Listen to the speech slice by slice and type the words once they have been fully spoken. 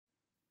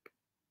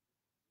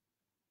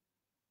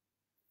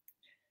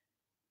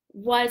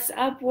What's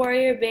up,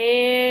 warrior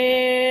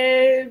babes?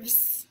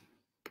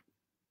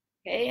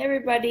 Hey,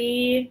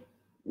 everybody.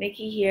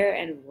 Nikki here,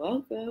 and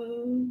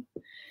welcome.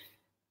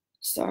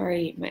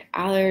 Sorry, my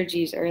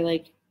allergies are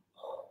like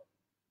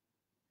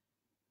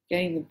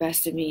getting the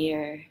best of me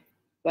here,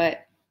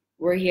 but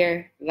we're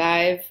here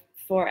live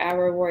for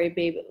our Warrior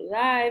Babe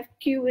live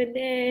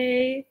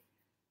Q&A.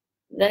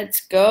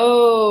 Let's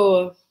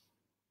go.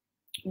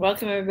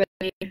 Welcome,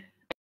 everybody. I'm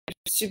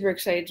super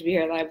excited to be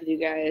here live with you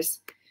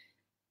guys.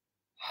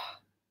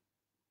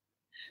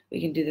 We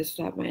can do this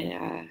without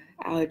my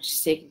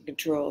allergies taking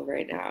control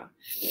right now.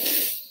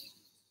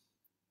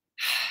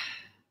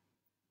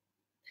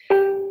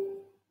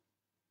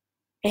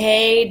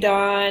 Hey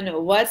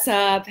Dawn, what's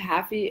up?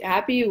 Happy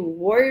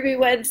WarriorBabe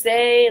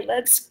Wednesday.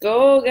 Let's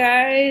go,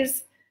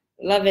 guys.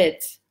 Love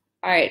it.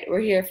 All right, we're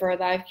here for a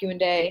live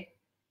Q&A.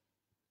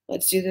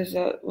 Let's do this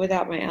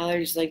without my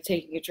allergies like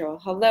taking control.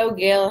 Hello,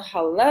 Gail.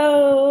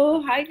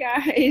 Hello. Hi,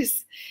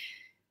 guys.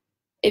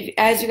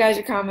 As you guys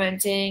are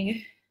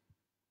commenting,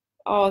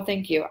 oh,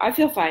 thank you. I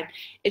feel fine.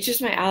 It's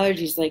just my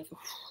allergies like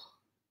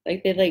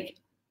they like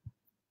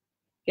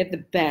get the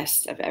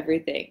best of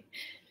everything.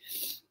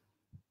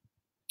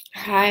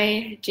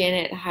 Hi,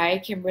 Janet. Hi,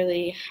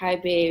 Kimberly. Hi,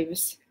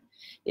 babes.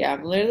 Yeah,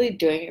 I'm literally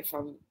doing it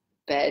from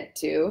bed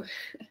too.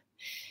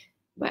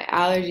 My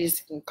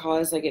allergies can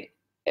cause like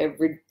a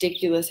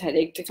ridiculous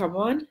headache to come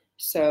on.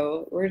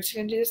 So we're just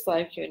gonna do this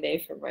live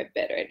Q&A from my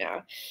bed right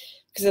now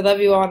because I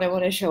love you all and I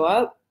want to show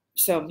up.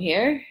 So I'm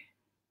here.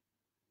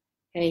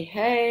 Hey,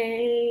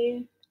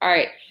 hey. All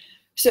right.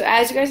 So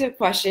as you guys have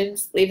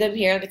questions, leave them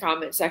here in the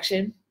comment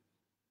section.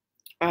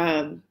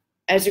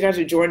 As you guys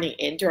are joining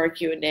into our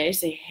Q&A,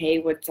 say, hey,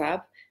 what's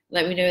up?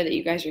 Let me know that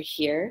you guys are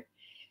here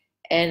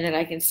and that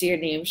I can see your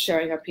names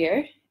showing up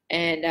here.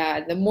 And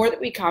the more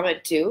that we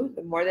comment too,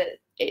 the more that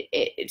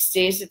it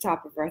stays at the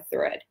top of our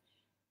thread.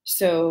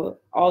 So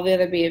all the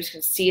other babes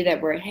can see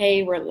that we're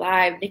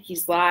live,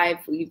 Nikki's live,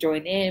 we can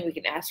join in, we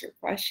can ask her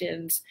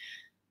questions,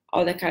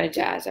 all that kind of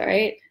jazz, all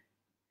right?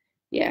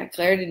 Yeah,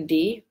 Claritin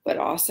D, but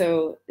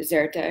also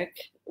Zyrtec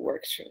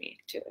works for me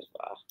too as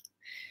well.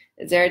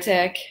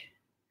 Zyrtec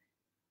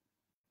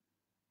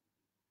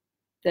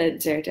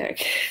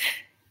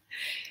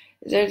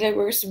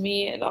works for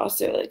me, and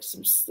also like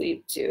some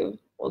sleep too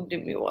will do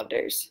me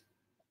wonders.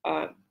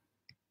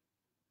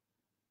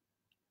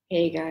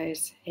 Hey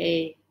guys,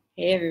 hey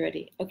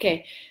everybody.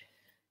 Okay,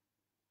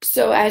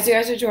 so as you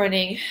guys are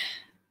joining,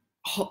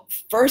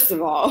 first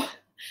of all,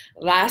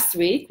 last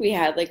week we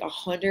had like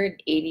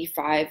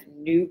 185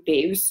 new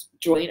babes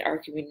join our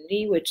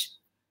community, which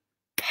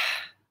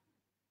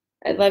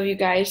I love you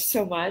guys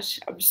so much.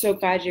 I'm so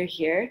glad you're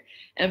here.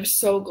 And I'm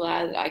so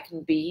glad that I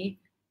can be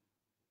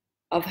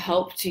of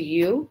help to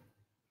you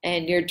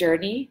and your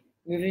journey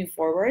moving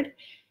forward.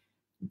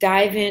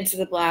 Dive into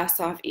the blast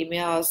off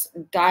emails,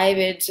 dive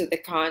into the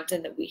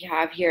content that we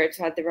have here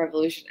inside the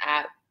Revolution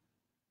app.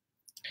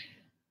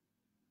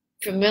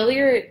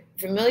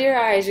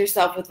 Familiarize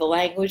yourself with the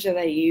language that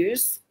I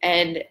use,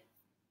 and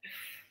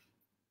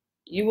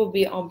you will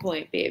be on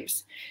point,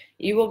 babes.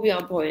 You will be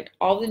on point.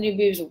 All the new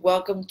babes,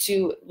 welcome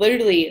to,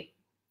 literally,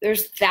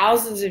 there's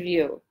thousands of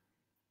you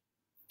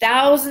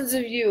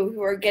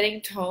who are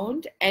getting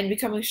toned and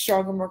becoming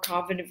stronger, more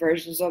confident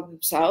versions of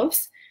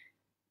themselves.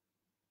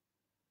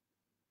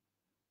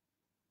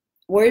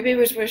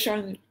 WarriorBabe is what's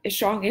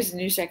strong is the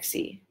new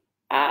sexy.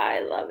 I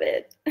love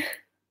it. I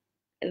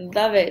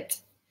love it.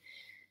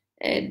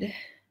 And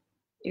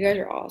you guys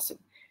are awesome.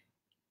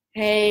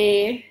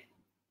 Hey.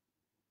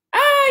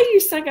 You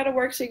snuck out of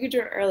work so you could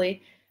join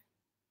early.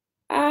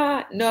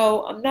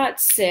 No, I'm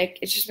not sick.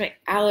 It's just my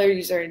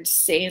allergies are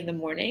insane in the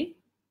morning.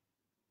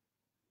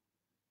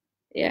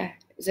 Yeah,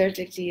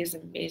 Zyrtec tea is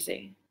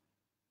amazing.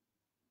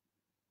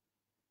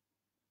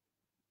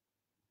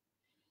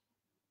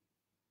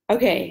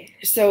 Okay,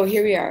 so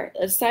here we are.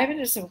 Let's dive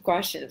into some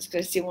questions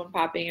because I see one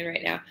popping in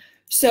right now.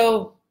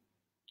 So,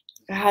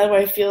 how do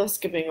I feel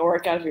skipping a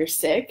workout if you're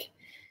sick?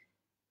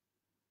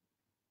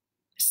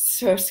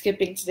 So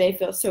skipping today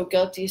feels so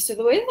guilty. So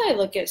the way that I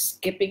look at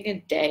skipping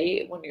a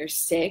day when you're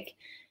sick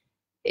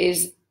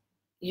is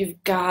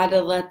you've got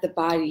to let the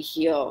body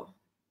heal.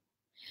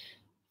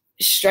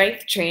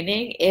 Strength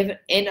training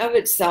in of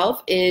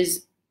itself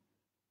is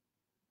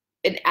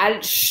an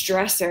added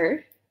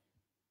stressor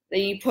that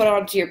you put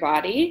onto your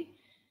body.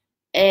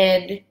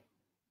 And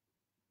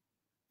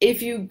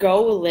if you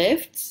go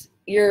lift,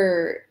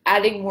 you're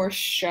adding more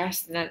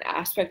stress in that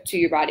aspect to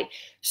your body.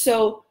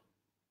 So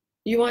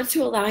you want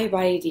to allow your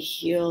body to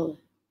heal.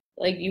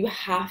 Like you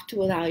have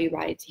to allow your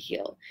body to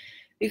heal.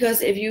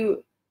 Because if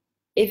you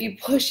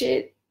push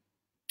it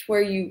to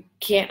where you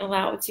can't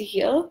allow it to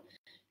heal,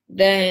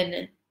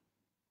 then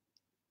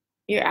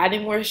you're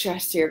adding more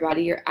stress to your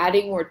body. You're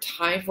adding more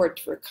time for it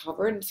to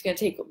recover, and it's going to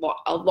take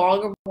a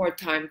longer, more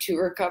time to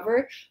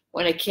recover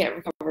when it can't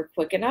recover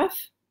quick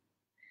enough.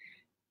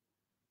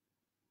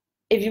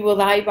 If you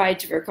allow your body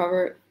to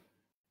recover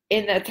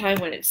in that time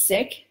when it's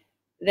sick,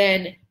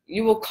 then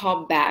you will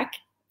come back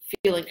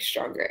feeling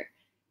stronger.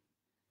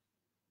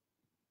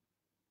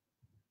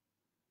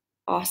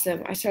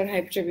 Awesome. I started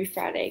hypertrophy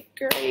Friday.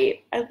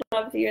 Great. I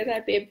love to hear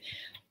that, babe.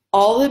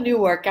 All the new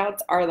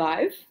workouts are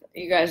live.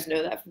 You guys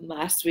know that from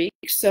last week.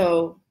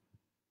 So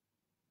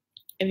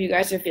if you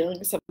guys are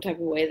feeling some type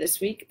of way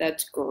this week,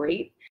 that's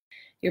great.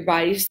 Your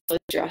body's still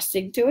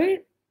adjusting to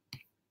it,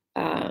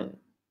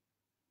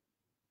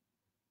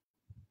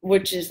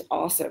 which is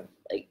awesome.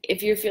 Like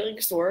if you're feeling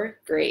sore,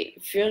 great.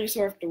 If you're feeling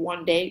sore after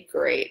one day,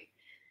 great.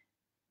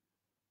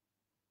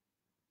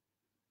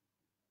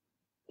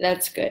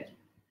 That's good.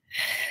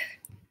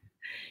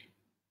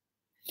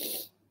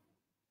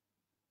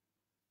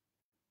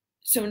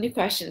 So many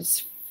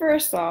questions.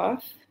 First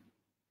off,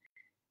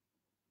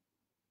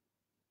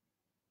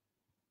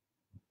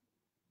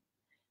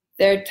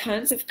 there are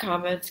tons of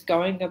comments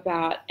going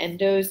about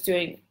endos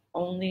doing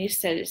only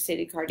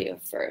steady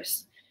cardio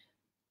first.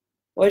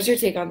 What is your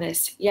take on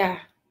this? Yeah,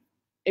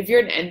 if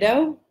you're an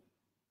endo,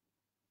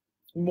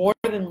 more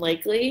than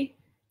likely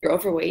you're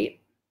overweight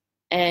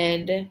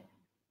and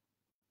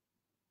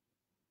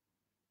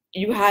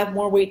you have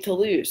more weight to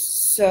lose.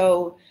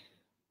 So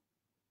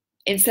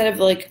instead of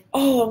like,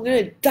 oh, I'm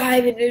going to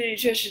dive into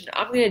nutrition,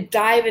 I'm going to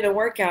dive into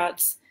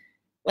workouts,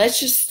 let's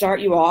just start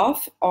you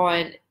off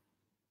on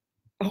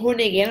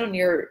honing in on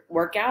your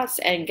workouts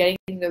and getting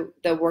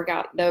the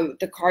workout,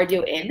 the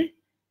cardio in,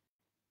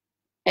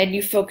 and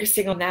you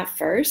focusing on that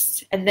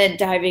first and then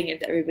diving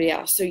into everybody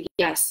else. So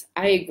yes,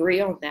 I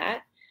agree on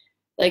that.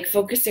 Like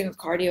focusing on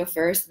cardio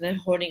first and then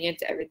honing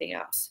into everything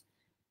else.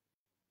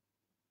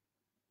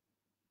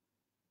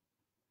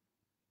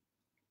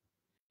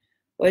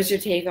 What is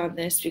your take on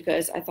this?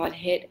 Because I thought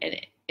HIIT and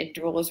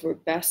intervals were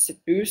best to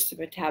boost the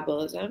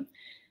metabolism.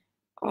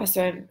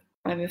 Also,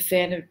 I'm a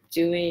fan of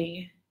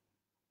doing.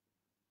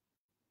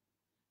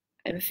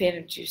 I'm a fan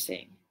of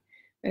juicing.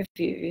 My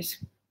previous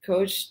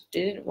coach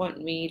didn't want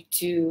me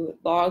to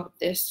log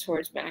this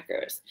towards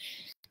macros.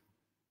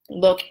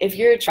 Look, if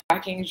you're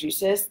tracking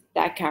juices,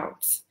 that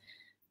counts.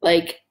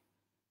 Like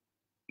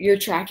you're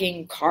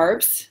tracking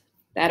carbs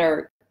that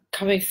are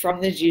coming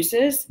from the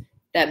juices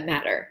that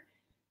matter.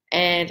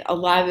 And a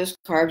lot of those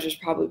carbs is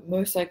probably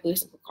most likely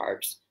simple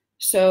carbs.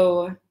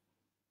 So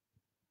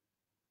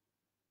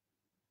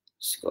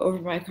just go over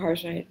my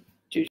carbs and I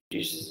do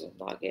juices and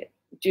log it.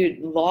 Dude,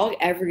 log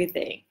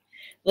everything.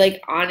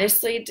 Like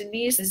honestly,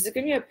 Denise, this is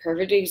gonna be a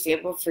perfect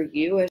example for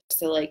you as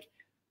to like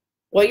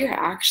what you're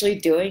actually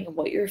doing and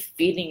what you're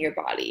feeding your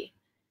body.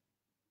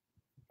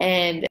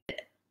 And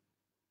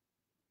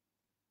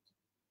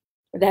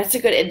that's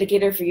a good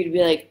indicator for you to be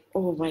like,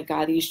 oh my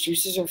God, these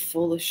juices are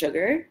full of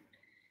sugar,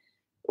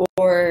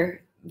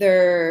 or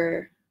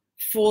they're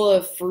full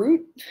of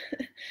fruit,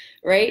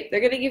 right?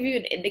 They're gonna give you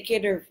an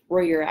indicator of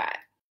where you're at.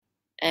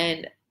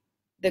 And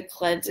the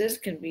cleanses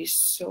can be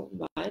so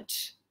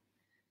much.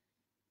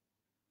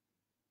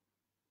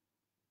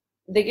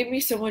 They give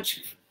me so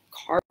much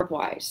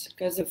carb-wise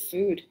because of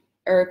food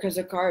or because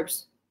of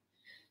carbs,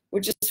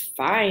 which is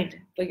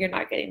fine, but you're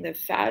not getting the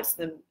fats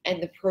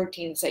and the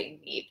proteins that you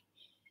need.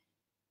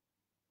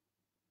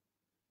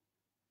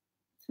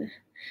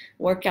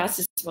 Workouts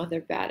this month are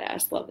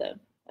badass. Love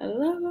them. I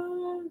love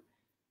them.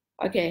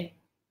 Okay.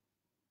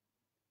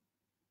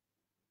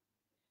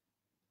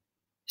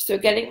 So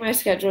getting my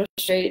schedule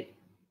straight.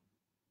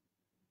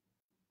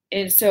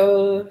 And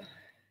so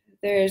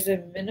there's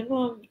a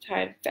minimum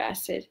time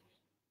fasted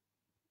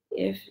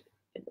if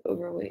an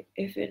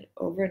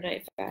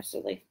overnight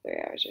fasted like 3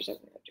 hours or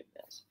something after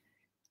meals.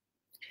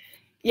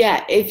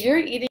 Yeah, if you're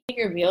eating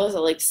your meals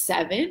at like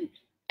 7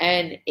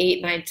 and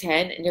 8, 9,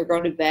 10 and you're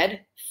going to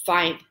bed,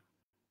 fine.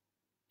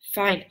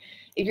 Fine.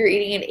 If you're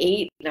eating at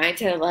 8, 9,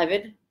 10,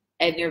 11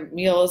 and your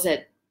meal's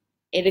at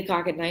 8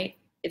 o'clock at night,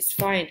 it's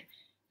fine.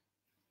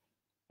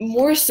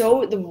 More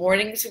so, the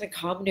morning is going to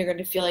come and you're going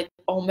to feel like,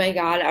 oh my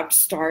God, I'm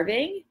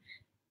starving.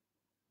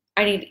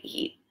 I need to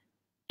eat.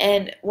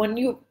 And when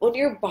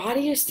your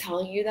body is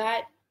telling you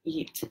that,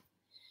 eat.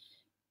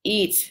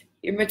 Eat.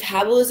 Your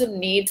metabolism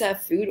needs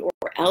that food or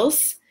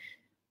else.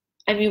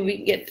 I mean, we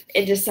can get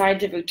into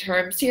scientific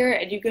terms here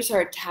and you can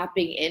start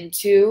tapping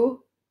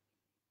into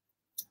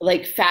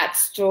like fat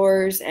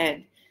stores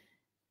and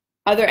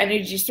other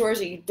energy stores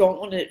that you don't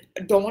want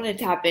to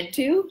tap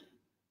into.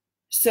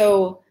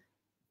 So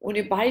when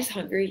your body's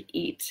hungry,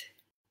 eat.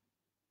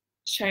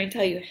 It's trying to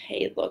tell you,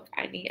 hey, look,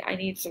 I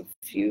need some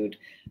food.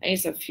 I need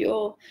some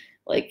fuel.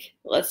 Like,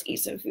 let's eat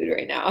some food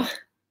right now.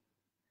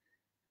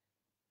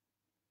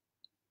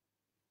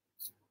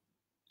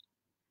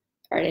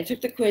 All right, I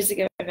took the quiz to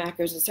get my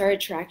macros and started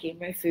tracking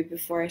my food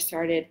before I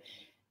started.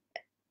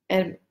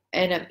 And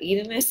I'm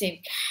eating the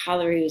same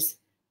calories.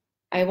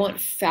 I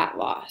want fat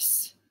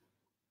loss.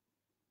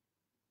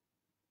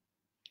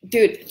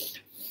 Dude,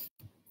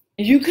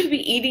 you could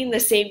be eating the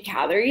same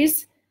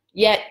calories,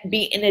 yet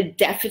be in a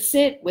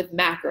deficit with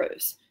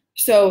macros.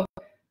 So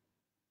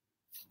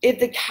if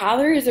the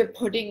calories are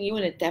putting you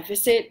in a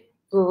deficit,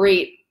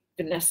 great,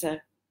 Vanessa,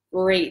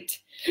 great.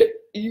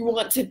 You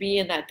want to be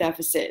in that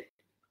deficit.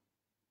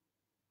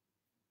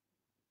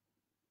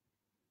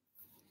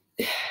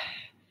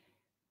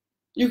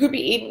 You could be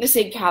eating the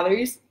same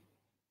calories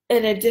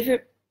in a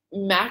different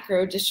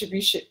macro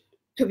distribution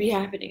could be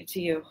happening to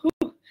you.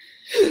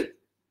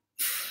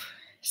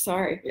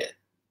 Sorry.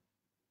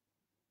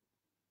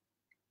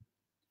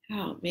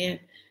 Oh man.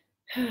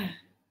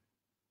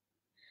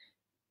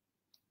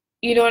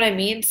 You know what I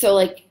mean? So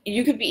like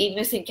you could be eating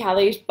the same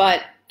calories,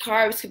 but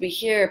carbs could be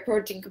here,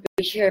 protein could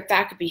be here,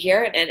 fat could be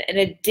here, and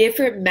a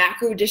different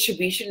macro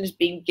distribution is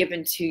being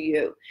given to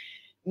you.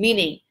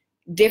 Meaning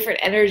different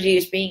energy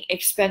is being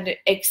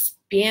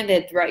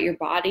expanded throughout your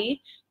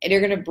body, and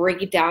you're gonna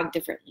break it down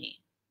differently.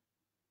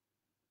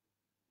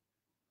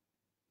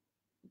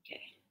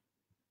 Okay.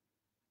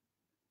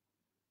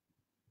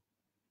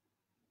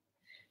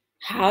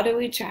 How do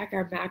we track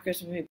our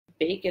macros when we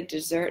bake a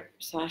dessert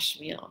slash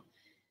meal?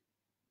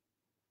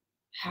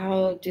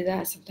 How do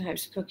that?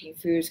 Sometimes cooking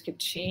foods can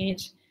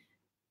change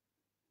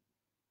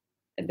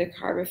the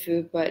carb of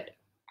food, but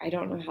I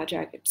don't know how to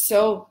track it.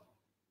 So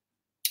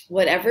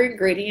whatever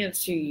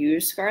ingredients you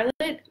use,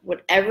 Scarlett,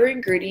 whatever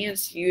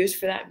ingredients you use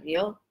for that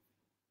meal,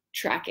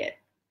 track it.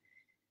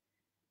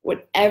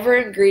 Whatever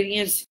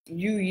ingredients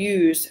you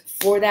use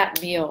for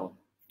that meal,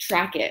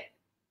 track it.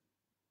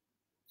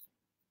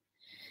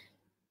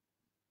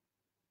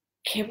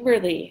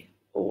 Kimberly,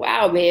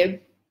 wow,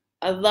 babe.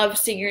 I love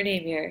seeing your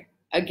name here.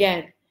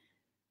 Again,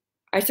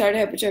 I started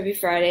Hypertrophy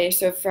Friday,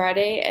 so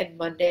Friday and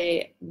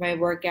Monday, my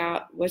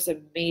workout was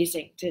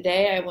amazing.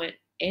 Today, I went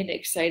in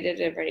excited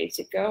and ready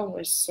to go and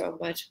was so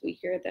much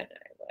weaker than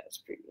I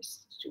was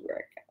previous to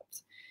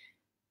workouts.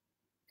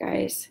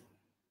 Guys,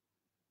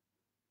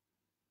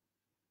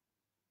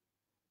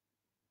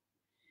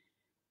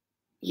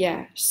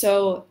 yeah,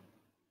 so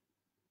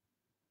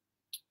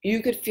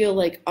you could feel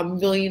like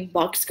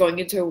 $1,000,000 going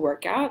into a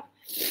workout,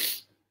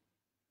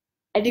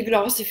 and you could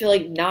also feel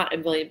like not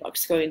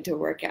 $1,000,000 going into a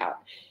workout.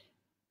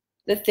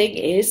 The thing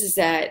is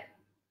that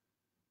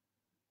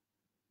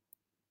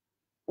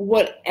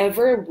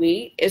whatever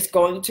weight is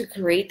going to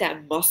create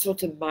that muscle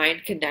to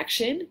mind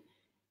connection,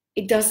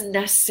 it doesn't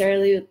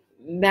necessarily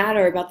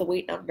matter about the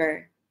weight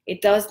number.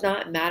 It does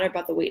not matter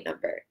about the weight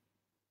number.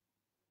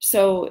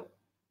 So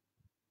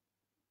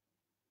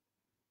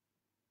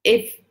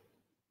if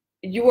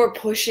you are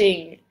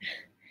pushing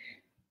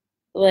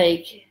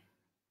like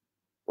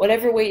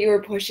whatever weight you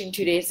were pushing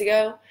 2 days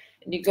ago,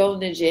 and you go in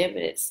the gym and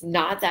it's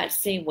not that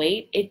same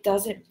weight, it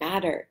doesn't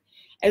matter.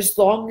 As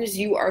long as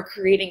you are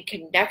creating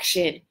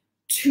connection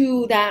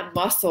to that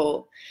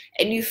muscle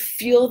and you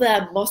feel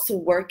that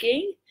muscle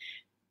working,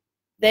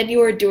 then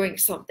you are doing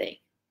something.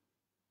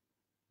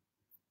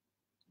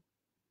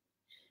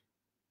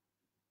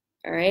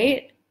 All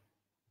right?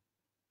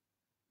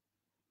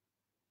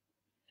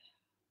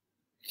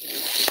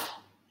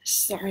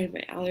 Sorry,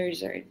 my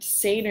allergies are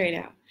insane right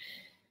now.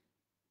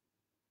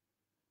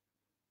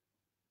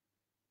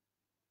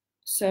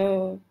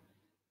 So,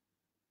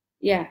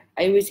 yeah,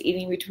 I was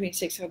eating between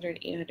 600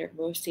 and 800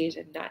 most days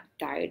and not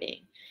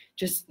dieting,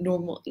 just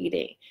normal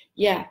eating.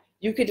 Yeah,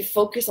 you could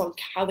focus on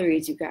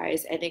calories, you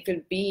guys, and it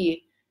could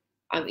be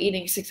I'm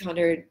eating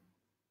 600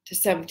 to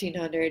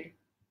 1700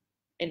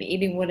 and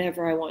eating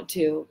whatever I want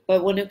to.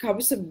 But when it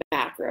comes to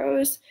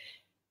macros,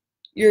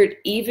 you're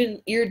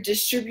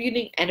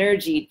distributing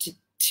energy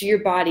to your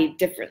body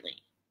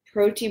differently.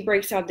 Protein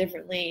breaks down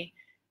differently.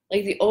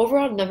 Like the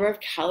overall number of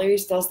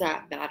calories does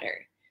not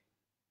matter.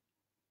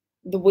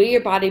 The way your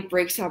body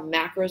breaks down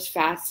macros,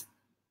 fats,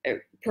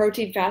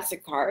 protein, fats,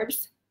 and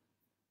carbs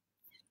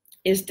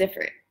is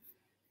different.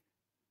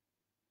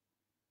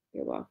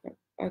 You're welcome.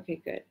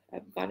 Okay, good.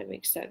 I'm glad it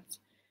makes sense.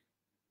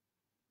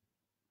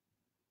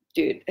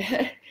 Dude,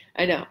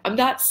 I know. I'm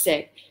not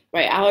sick.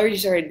 My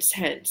allergies are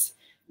intense.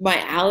 My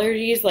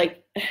allergies,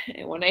 like,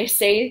 when I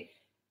say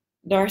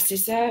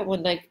Narcissa,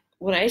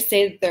 when I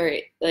say that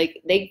they're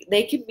like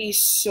they can be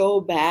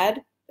so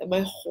bad that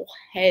my whole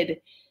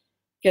head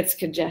gets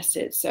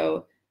congested.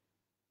 So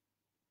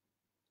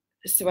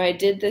I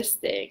did this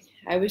thing.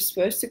 I was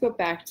supposed to go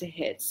back to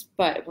hits,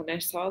 but when I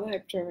saw the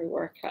hypertrophy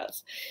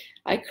workouts,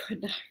 I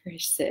could not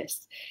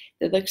resist.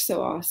 They looked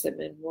so awesome,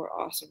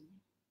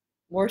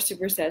 more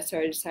supersets, so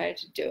I decided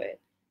to do it.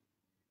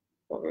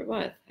 1 more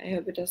month. I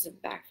hope it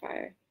doesn't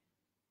backfire.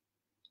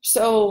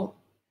 So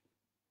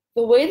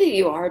the way that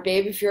you are,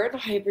 babe, if you're in a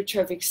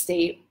hypertrophic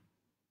state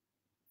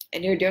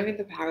and you're doing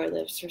the power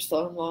lifts for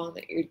so long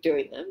that you're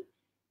doing them,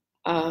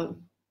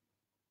 um,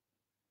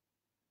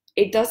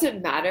 it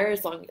doesn't matter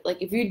as long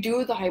like if you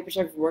do the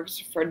hypertrophy works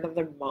for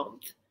another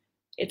month,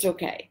 it's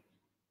okay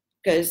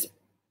because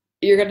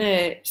you're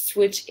gonna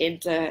switch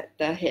into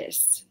the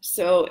hiss.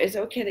 So it's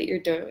okay that you're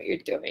doing what you're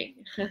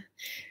doing.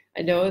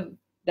 I know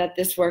that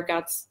this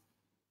month's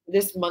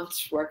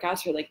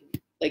workouts are like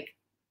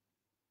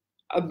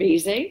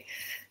amazing.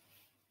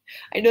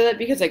 I know that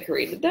because I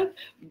created them,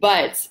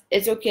 but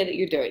it's okay that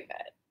you're doing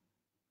that.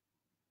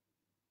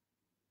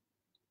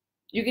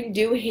 You can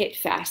do HIIT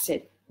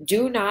fasted.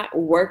 Do not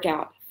work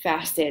out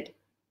fasted.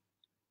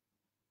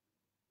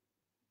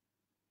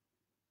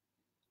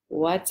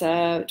 What's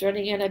up?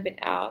 Joining in, I've been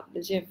out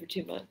the gym for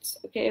 2 months.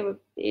 Okay, well,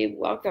 babe,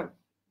 welcome.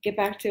 Get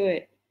back to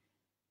it.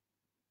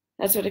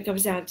 That's what it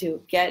comes down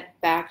to. Get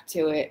back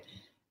to it.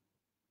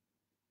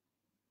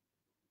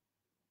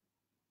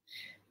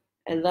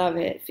 I love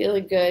it.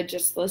 Feeling good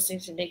just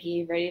listening to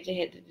Nikki, ready to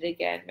hit it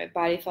again. My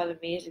body felt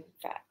amazing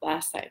fat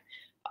last time.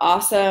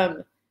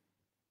 Awesome.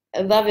 I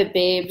love it,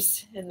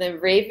 babes. And then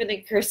Raven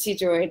and Kirsty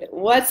joined.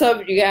 What's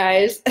up, you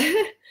guys?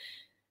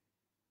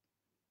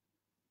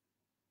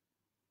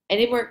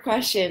 Any more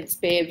questions,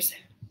 babes?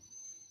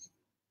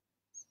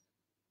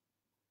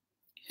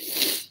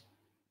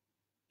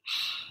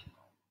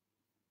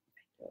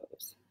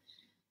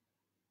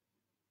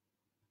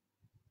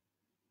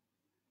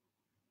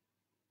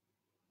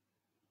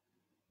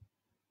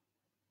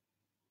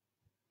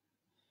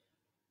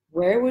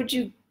 Where would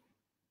you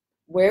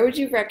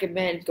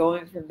recommend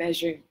going for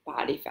measuring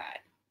body fat?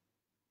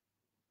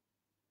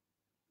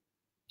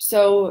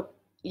 So,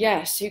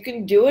 yes, you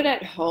can do it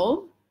at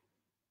home.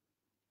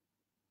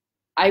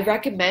 I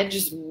recommend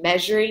just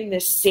measuring the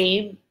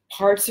same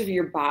parts of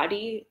your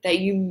body that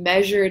you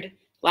measured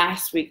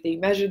last week, that you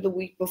measured the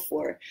week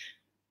before.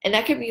 And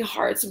that can be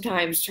hard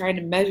sometimes trying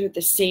to measure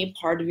the same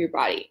part of your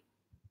body.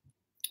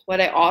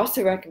 What I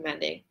also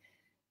recommend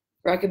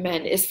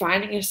is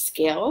finding a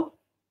scale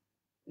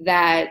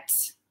that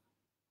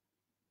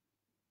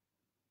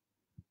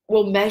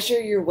will measure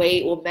your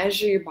weight, will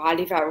measure your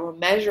body fat, will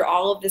measure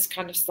all of this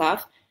kind of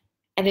stuff.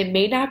 And it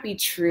may not be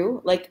true.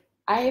 Like,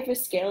 I have a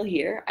scale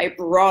here. I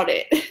brought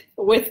it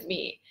with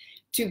me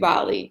to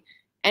Bali,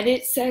 and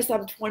it says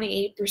I'm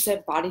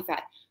 28% body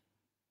fat.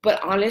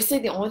 But honestly,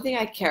 the only thing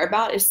I care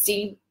about is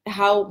seeing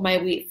how my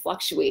weight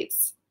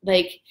fluctuates.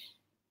 Like,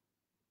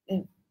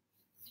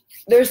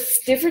 there's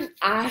different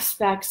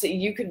aspects that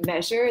you can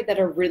measure that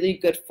are really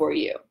good for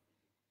you.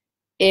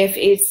 If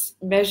it's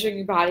measuring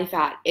your body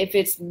fat, if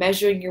it's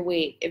measuring your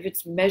weight, if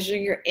it's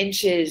measuring your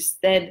inches,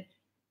 then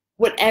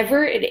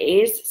whatever it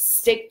is,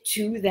 stick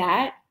to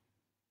that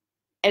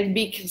and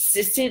be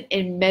consistent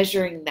in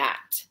measuring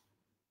that.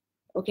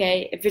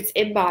 Okay? If it's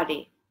in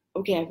body,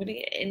 okay, I'm going to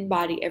get in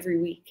body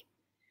every week.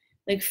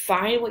 Like,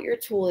 find what your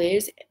tool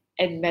is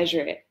and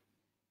measure it.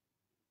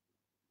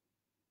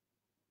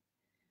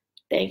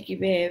 Thank you,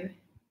 babe.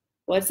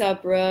 What's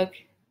up, Brooke?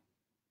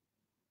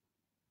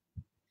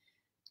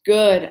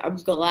 Good. I'm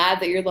glad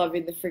that you're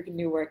loving the freaking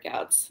new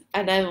workouts.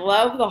 And I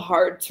love the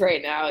hearts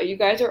right now. You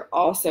guys are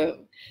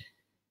awesome.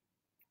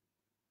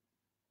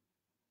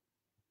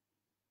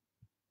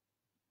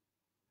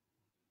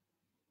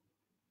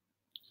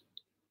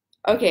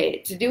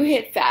 Okay, to do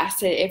HIIT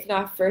fasted, if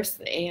not first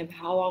in the AM,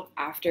 how long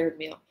after a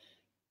meal?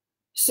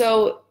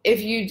 So if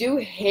you do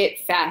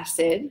HIIT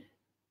fasted,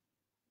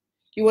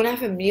 you want to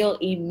have a meal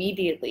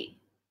immediately.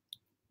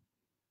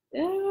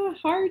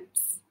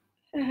 Hearts.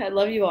 I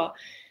love you all.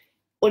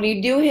 When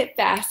you do HIIT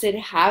fasted,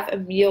 have a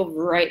meal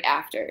right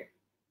after.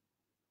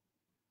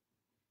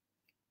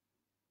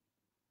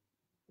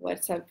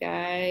 What's up,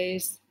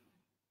 guys?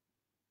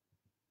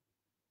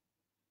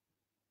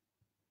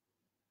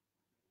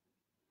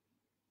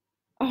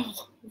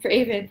 Oh,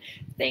 Raven,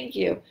 thank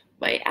you.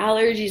 My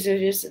allergies are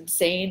just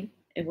insane.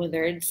 And when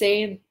they're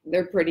insane,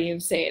 they're pretty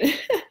insane.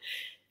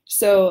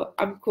 So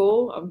I'm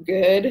cool. I'm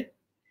good.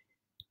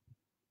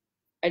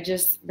 I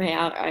just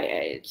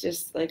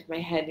like my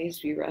head needs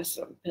to be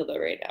rested on a pillow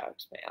right now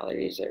because my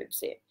allergies are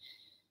insane.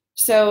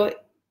 So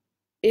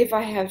if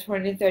I have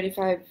 20 to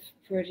 35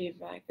 protein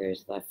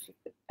macros left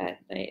at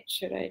night,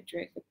 should I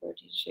drink a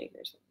protein shake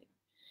or something?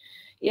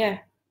 Yeah,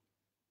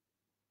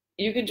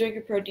 you can drink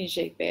a protein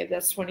shake, babe.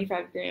 That's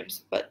 25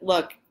 grams. But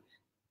look,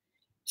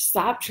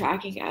 stop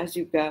tracking as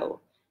you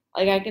go.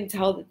 Like, I can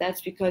tell that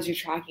that's because you're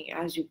tracking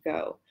as you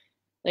go.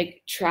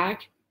 Like,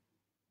 track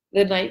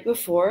the night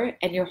before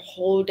and your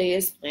whole day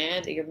is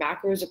planned, your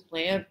macros are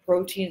planned,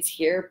 protein's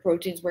here,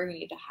 protein's where you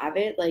need to have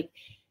it. Like,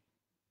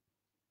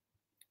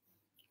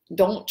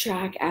 don't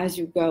track as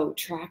you go.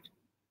 Track,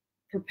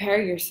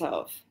 prepare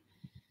yourself.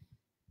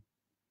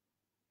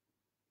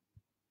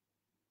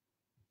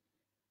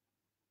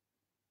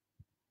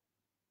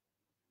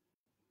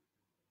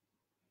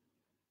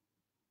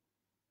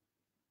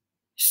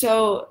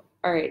 So,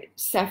 all right,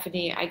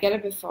 Stephanie, I get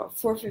up at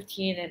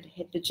 4:15 and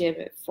hit the gym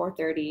at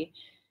 4:30.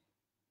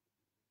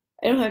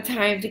 I don't have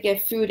time to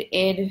get food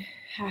in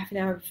half an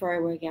hour before I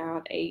work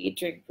out. I eat,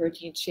 drink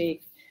protein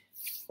shake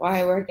while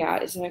I work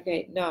out. Is it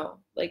okay? No.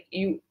 Like,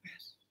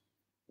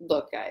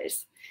 look,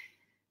 guys,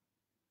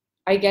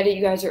 I get it.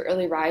 You guys are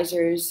early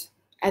risers,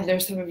 and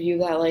there's some of you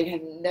that like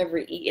have never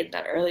eaten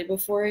that early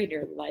before in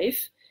your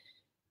life.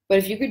 But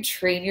if you could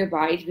train your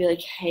body to be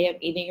like, hey, I'm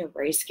eating a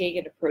rice cake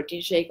and a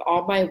protein shake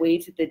on my way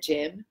to the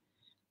gym,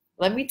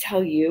 let me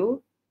tell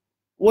you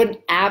what an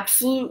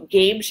absolute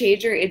game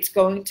changer it's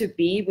going to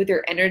be with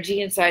your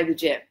energy inside the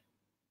gym.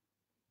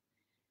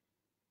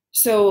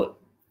 So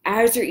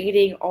as you're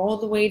eating all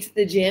the way to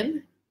the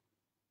gym,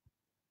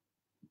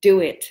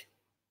 do it.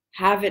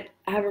 Have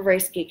a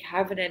rice cake,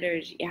 have an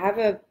energy, have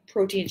a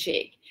protein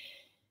shake.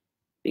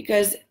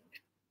 Because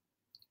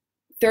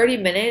 30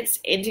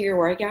 minutes into your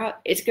workout,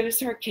 it's going to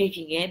start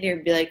kicking in. You're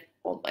going to be like,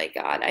 oh my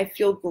God, I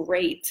feel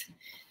great.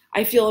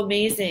 I feel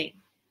amazing.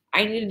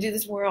 I need to do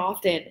this more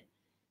often.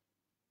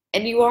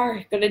 And you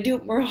are going to do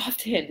it more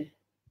often.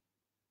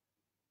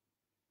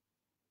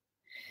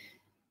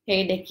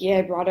 Hey Nikki,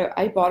 I bought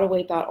a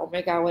weight belt. Oh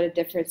my God, what a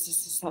difference.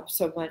 This has helped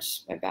so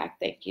much my back.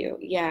 Thank you.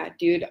 Yeah,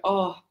 dude.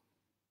 Oh,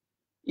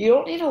 you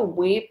don't need a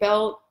weight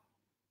belt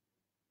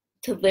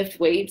to lift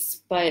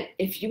weights, but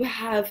if you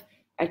have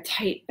a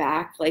tight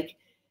back, like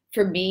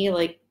for me,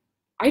 like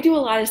I do a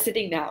lot of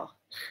sitting now.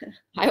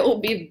 I will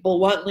be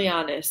bluntly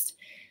honest.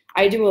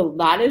 I do a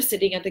lot of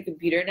sitting at the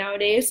computer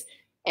nowadays,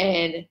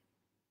 and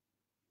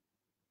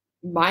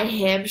my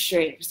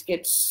hamstrings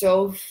get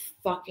so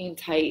fucking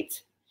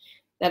tight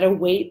that a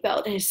weight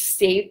belt has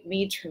saved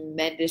me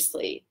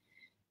tremendously.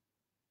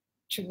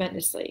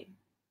 Tremendously.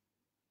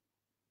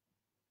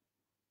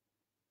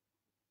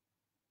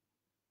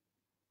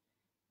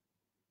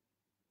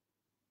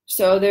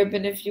 So there have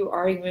been a few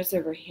arguments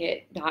over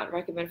HIIT, not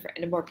recommend for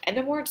endomorph.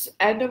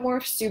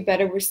 Endomorphs do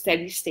better with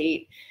steady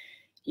state.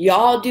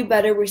 Y'all do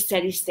better with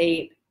steady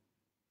state.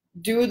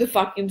 Do the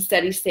fucking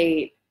steady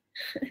state.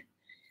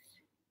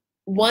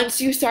 Once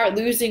you start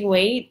losing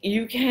weight,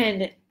 you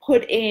can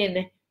put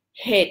in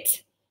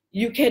HIIT.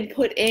 You can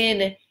put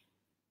in,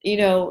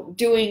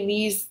 doing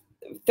these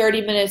 30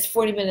 minutes,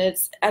 40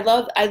 minutes. I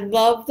love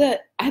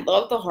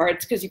the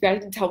hearts because you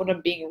guys can tell when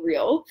I'm being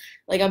real.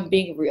 Like I'm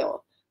being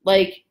real.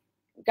 Like,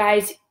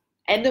 guys,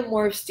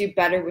 endomorphs do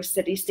better with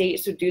steady state,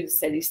 so do the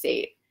steady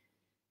state.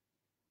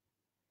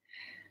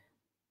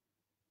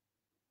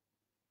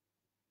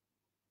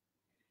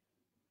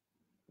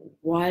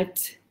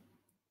 What?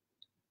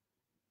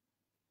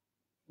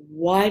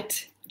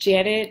 What?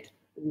 Janet?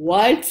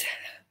 What?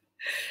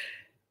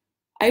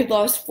 I've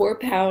lost 4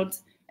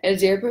 pounds and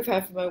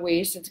 0.5 from my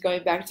waist since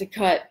going back to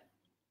cut.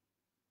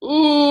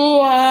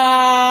 Ooh,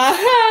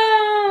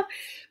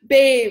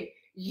 babe,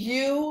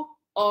 you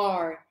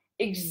are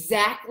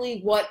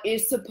exactly what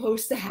is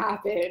supposed to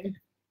happen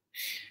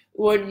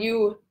when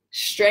you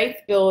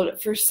strength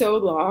build for so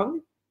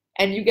long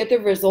and you get the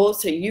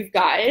results that you've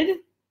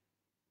gotten,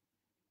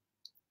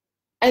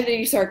 and then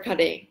you start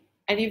cutting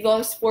and you've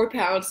lost 4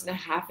 pounds and a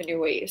half in your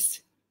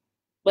waist.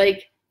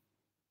 Like,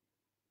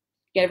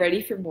 get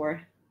ready for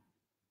more.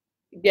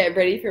 Get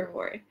ready for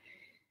more.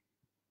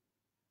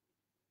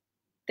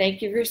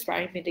 Thank you for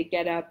inspiring me to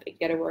get up and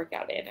get a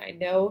workout in. I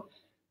know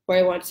where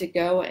I want to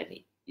go, and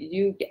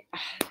you get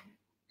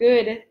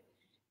good,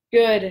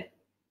 good.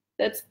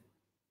 That's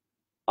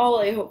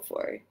all I hope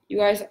for. You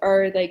guys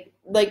are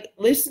like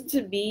listen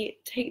to me,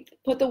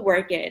 put the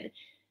work in,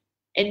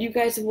 and you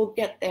guys will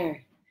get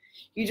there.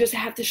 You just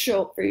have to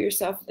show up for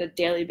yourself on a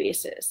daily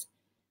basis.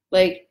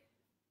 Like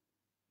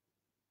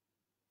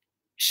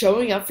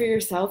showing up for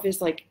yourself is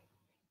like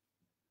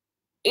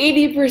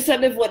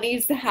 80% of what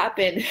needs to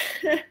happen.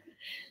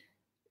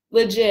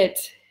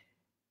 Legit.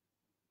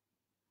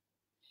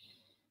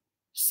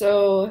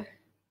 So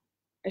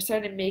I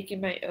started making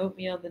my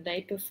oatmeal the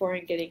night before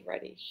and getting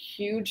ready.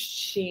 Huge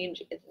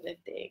change in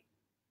lifting.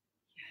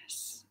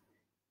 Yes.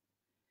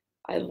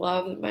 I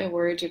love that my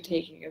words are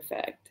taking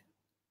effect.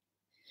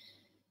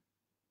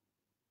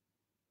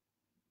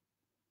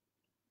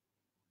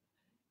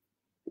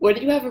 When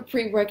you have a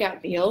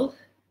pre-workout meal,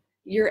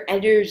 your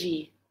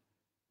energy,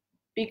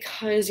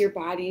 because your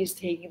body is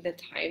taking the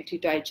time to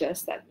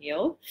digest that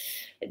meal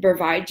and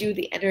provide you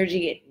the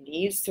energy it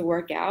needs to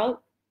work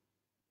out.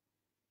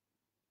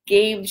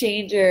 Game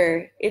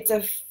changer. It's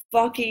a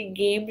fucking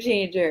game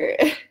changer.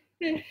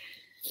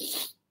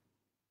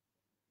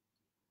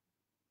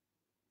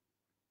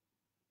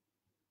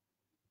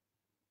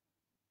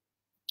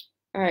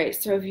 All right,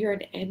 so if you're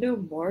an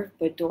endomorph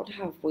but don't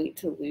have weight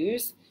to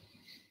lose,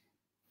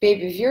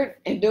 babe, if you're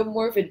an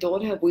endomorph and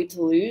don't have weight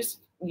to lose,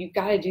 you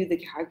gotta do the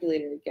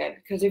calculator again.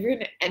 Because if you're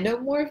an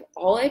endomorph,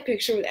 all I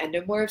picture with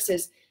endomorphs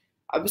is,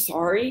 I'm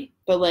sorry,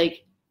 but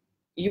like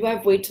you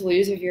have weight to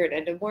lose if you're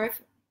an endomorph,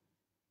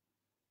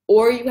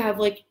 or you have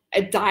like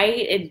a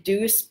diet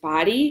induced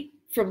body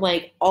from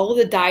like all of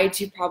the diets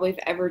you probably have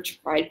ever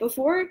tried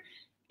before,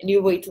 and you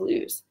have weight to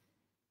lose.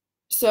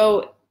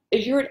 So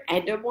if you're an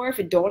endomorph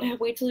and don't have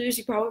weight to lose,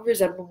 you probably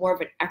resemble more of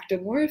an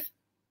ectomorph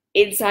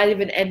inside of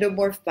an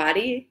endomorph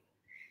body,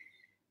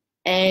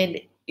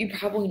 and you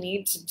probably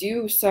need to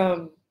do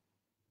some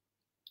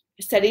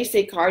steady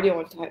state cardio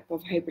on top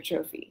of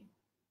hypertrophy.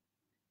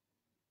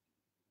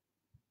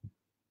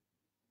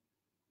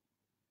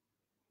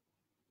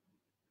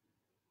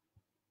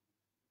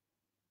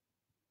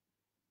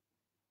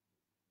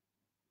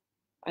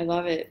 I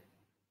love it.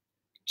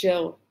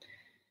 Jill,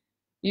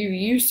 you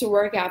used to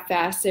work out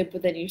fasted,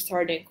 but then you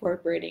started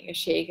incorporating a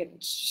shake and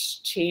it's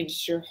just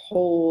changed your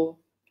whole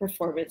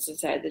performance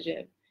inside the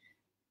gym.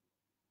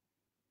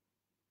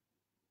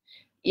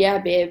 Yeah,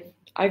 babe.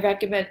 I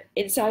recommend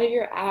inside of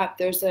your app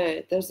there's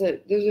a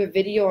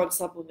video on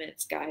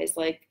supplements, guys.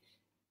 Like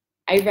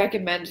I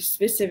recommend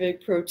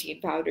specific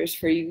protein powders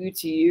for you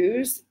to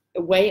use.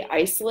 Whey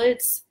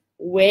isolate.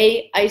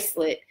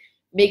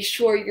 Make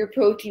sure your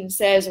protein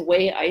says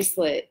whey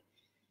isolate.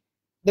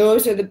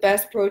 Those are the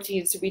best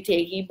proteins to be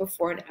taking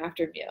before and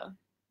after meal.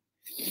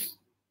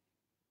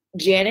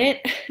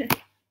 Janet,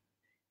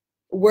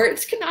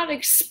 words cannot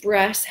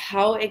express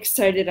how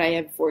excited I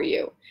am for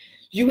you.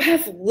 You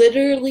have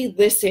literally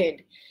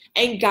listened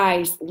And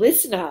guys,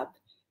 listen up.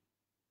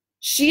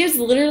 She has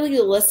literally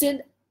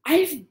listened.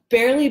 I've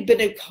barely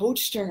been a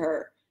coach to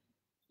her.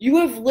 You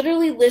have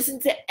literally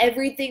listened to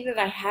everything that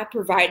I have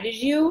provided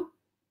you,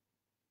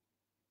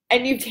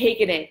 and you've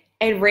taken it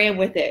and ran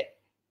with it.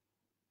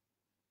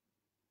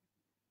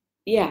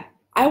 Yeah,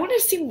 I want to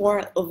see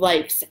more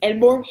likes and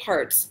more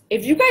hearts.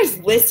 If you guys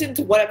listen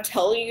to what I'm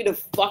telling you to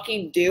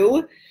fucking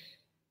do,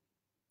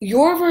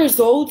 your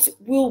results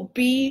will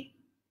be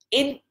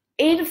in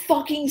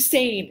fucking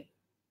sane.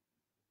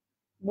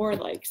 More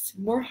likes,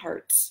 more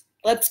hearts.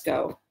 Let's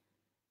go.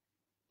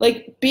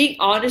 Like, being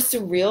honest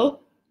and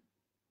real,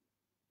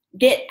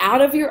 get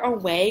out of your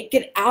own way,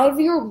 get out of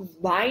your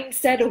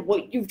mindset of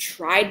what you've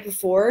tried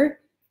before.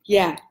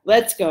 Yeah,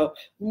 let's go.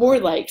 More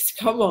likes,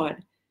 come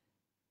on.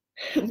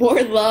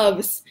 More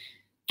loves.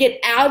 Get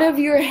out of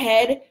your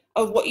head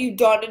of what you've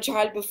done and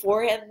tried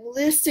before and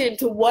listen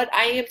to what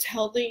I am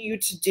telling you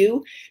to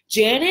do.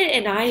 Janet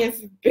and I have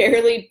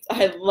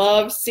I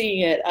love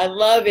seeing it. I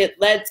love it.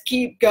 Let's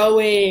keep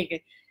going.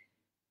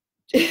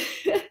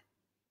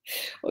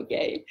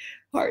 Okay.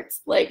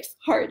 Hearts, legs,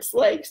 hearts,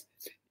 legs.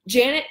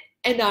 Janet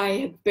and I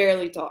have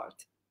barely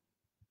talked.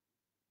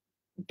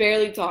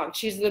 Barely talked.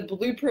 She's the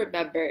Blueprint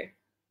member.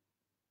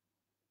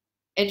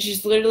 And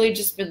she's literally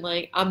just been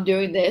like, I'm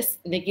doing this.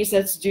 Nikki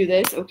says to do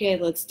this. Okay,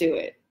 let's do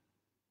it.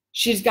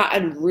 She's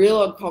gotten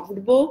real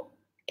uncomfortable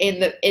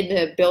in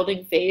the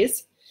building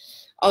phase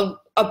of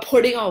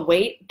putting on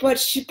weight, but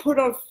she put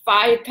on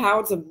 5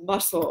 pounds of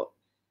muscle.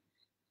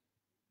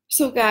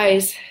 So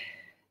guys,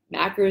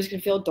 macros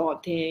can feel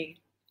daunting.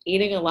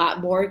 Eating a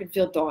lot more can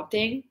feel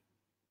daunting.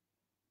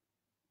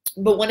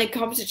 But when it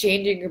comes to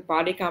changing your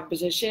body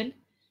composition,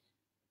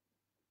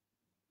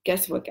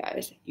 guess what,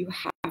 guys? You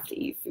have to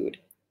eat food.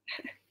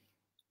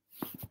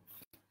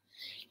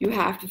 You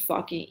have to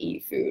fucking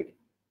eat food.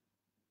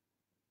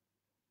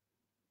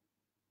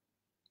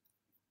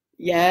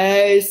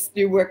 Yes,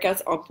 new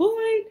workouts on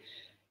point.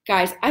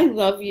 Guys, I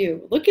love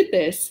you. Look at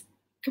this.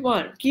 Come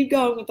on, keep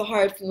going with the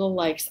hearts and the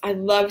likes. I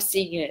love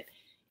seeing it.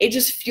 It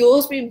just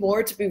fuels me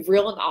more to be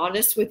real and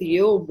honest with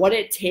you and what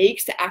it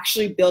takes to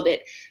actually build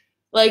it.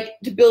 Like,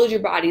 to build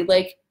your body.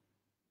 Like,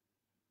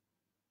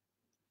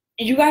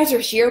 you guys are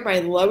here, my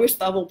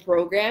lowest level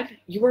program.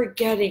 You are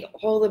getting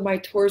all of my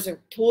tools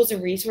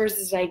and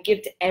resources that I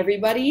give to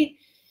everybody.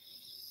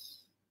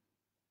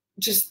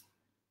 Just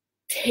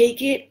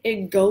take it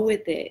and go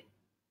with it.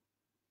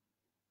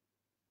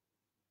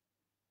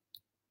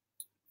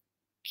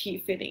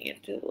 Keep fitting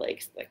into the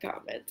likes in the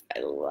comments. I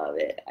love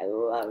it. I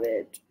love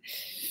it.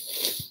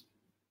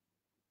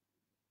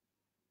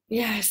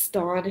 Yes,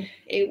 Dawn,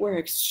 it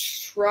works.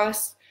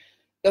 Trust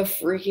the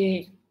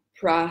freaking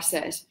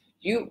process.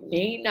 You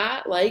may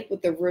not like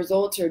what the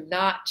results are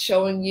not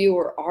showing you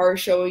or are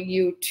showing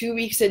you 2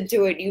 weeks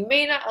into it. You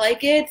may not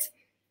like it.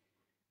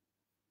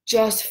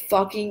 Just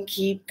fucking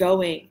keep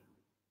going.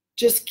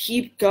 Just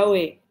keep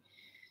going.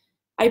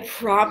 I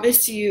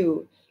promise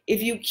you,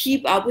 if you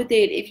keep up with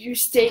it, if you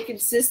stay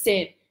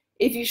consistent,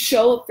 if you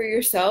show up for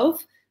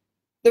yourself,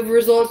 the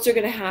results are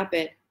going to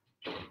happen.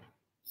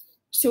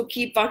 So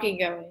keep fucking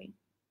going.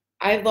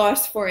 I've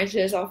lost 4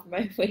 inches off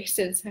my waist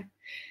since.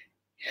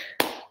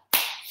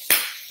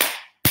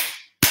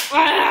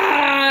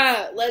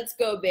 Let's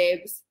go,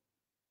 babes.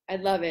 I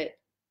love it.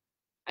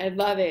 I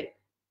love it.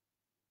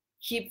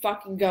 Keep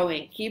fucking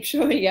going. Keep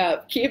showing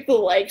up. Keep the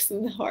likes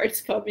and the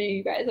hearts coming.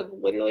 You guys have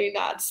literally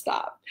not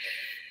stopped.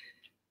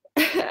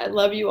 I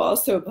love you all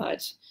so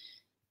much.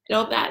 And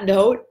on that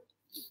note,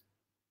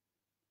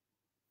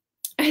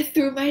 I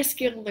threw my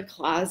scale in the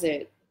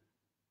closet.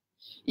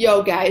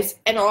 Yo, guys,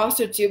 and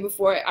also too,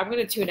 before I'm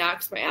gonna tune out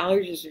because my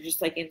allergies are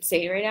just like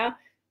insane right now.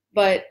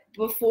 But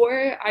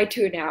before I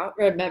tune out,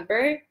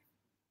 remember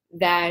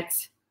that,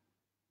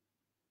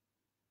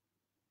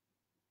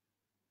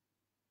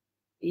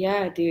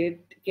 yeah, dude,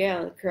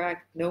 yeah,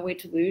 correct. No weight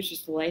to lose,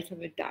 just a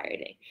lifetime of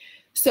dieting.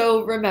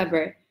 So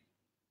remember,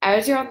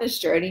 as you're on this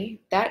journey,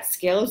 that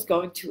scale is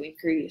going to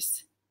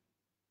increase.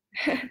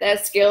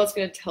 That scale is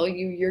going to tell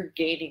you you're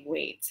gaining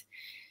weight,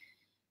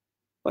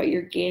 but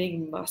you're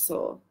gaining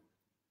muscle.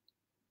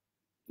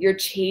 You're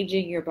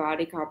changing your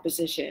body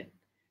composition.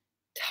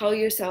 Tell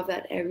yourself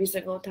that every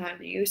single time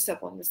that you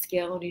step on the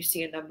scale and you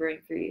see a number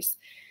increase.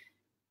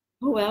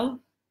 Oh, well,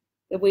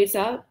 the weight's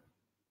up.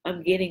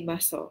 I'm gaining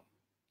muscle.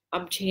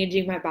 I'm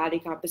changing my body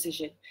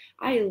composition.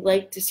 I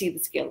like to see the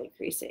scale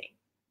increasing.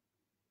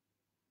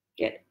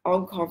 Get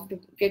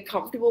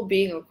comfortable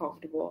being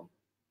uncomfortable.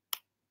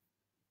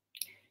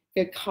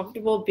 Get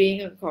comfortable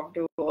being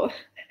uncomfortable.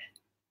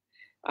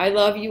 I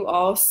love you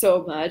all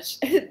so much.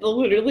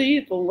 Literally,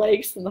 the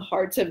likes and the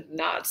hearts have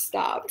not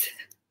stopped.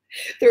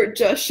 They're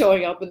just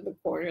showing up in the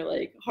corner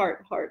like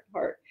heart, heart,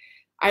 heart.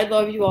 I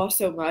love you all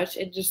so much,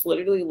 and just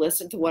literally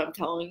listen to what I'm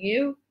telling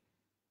you.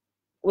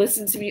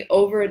 Listen to me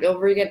over and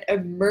over again.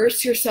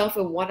 Immerse yourself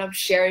in what I'm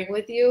sharing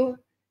with you.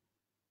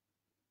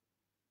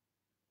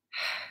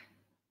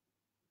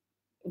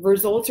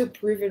 Results are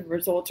proven.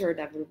 Results are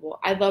inevitable.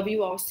 I love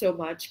you all so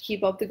much.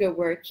 Keep up the good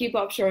work. Keep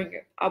up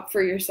showing up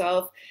for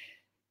yourself.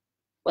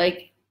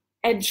 Like,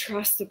 and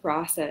trust the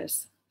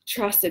process.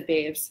 Trust it,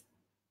 babes.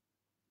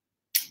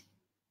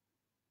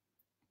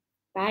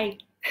 Bye.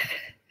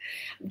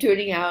 I'm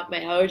tuning out. My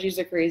allergies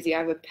are crazy. I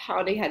have a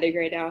pounding headache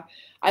right now.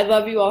 I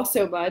love you all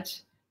so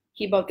much.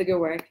 Keep up the good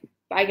work.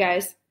 Bye,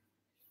 guys.